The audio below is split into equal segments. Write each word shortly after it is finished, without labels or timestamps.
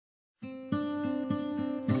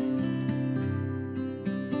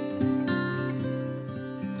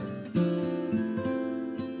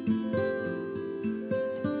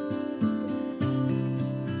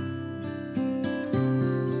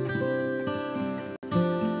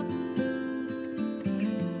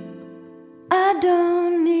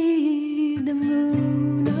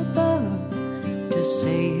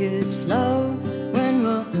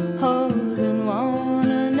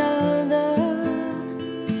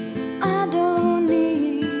I don't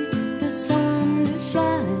need the sun to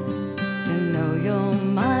shine to know you're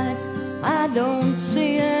mine. I don't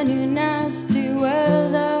see any nasty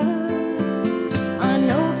weather. I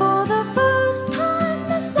know for the first time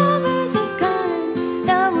this love is a kind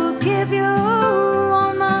that will give you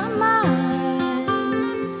on my mind.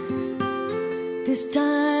 This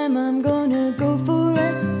time I'm gonna go for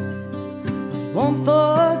it. I won't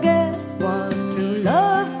forget what true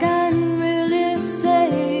love can really say.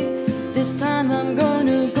 This time I'm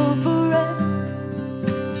gonna go for it.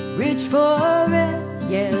 Reach for